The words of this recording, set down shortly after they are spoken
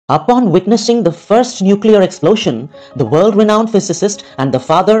Upon witnessing the first nuclear explosion, the world-renowned physicist and the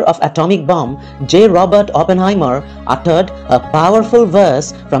father of atomic bomb, J. Robert Oppenheimer, uttered a powerful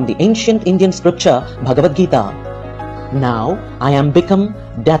verse from the ancient Indian scripture Bhagavad Gita. Now I am become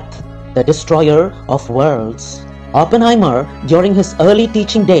death, the destroyer of worlds. Oppenheimer, during his early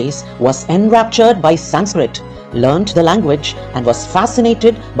teaching days, was enraptured by Sanskrit, learnt the language, and was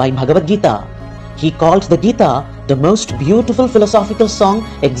fascinated by Bhagavad Gita. He called the Gita the most beautiful philosophical song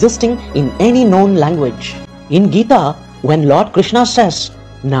existing in any known language. In Gita, when Lord Krishna says,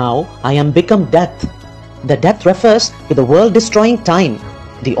 "Now I am become death," the death refers to the world-destroying time,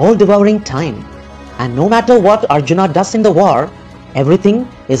 the all-devouring time. And no matter what Arjuna does in the war, everything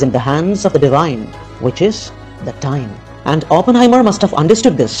is in the hands of the divine, which is the time. And Oppenheimer must have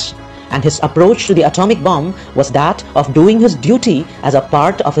understood this, and his approach to the atomic bomb was that of doing his duty as a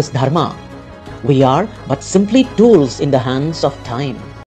part of his dharma. We are but simply tools in the hands of time.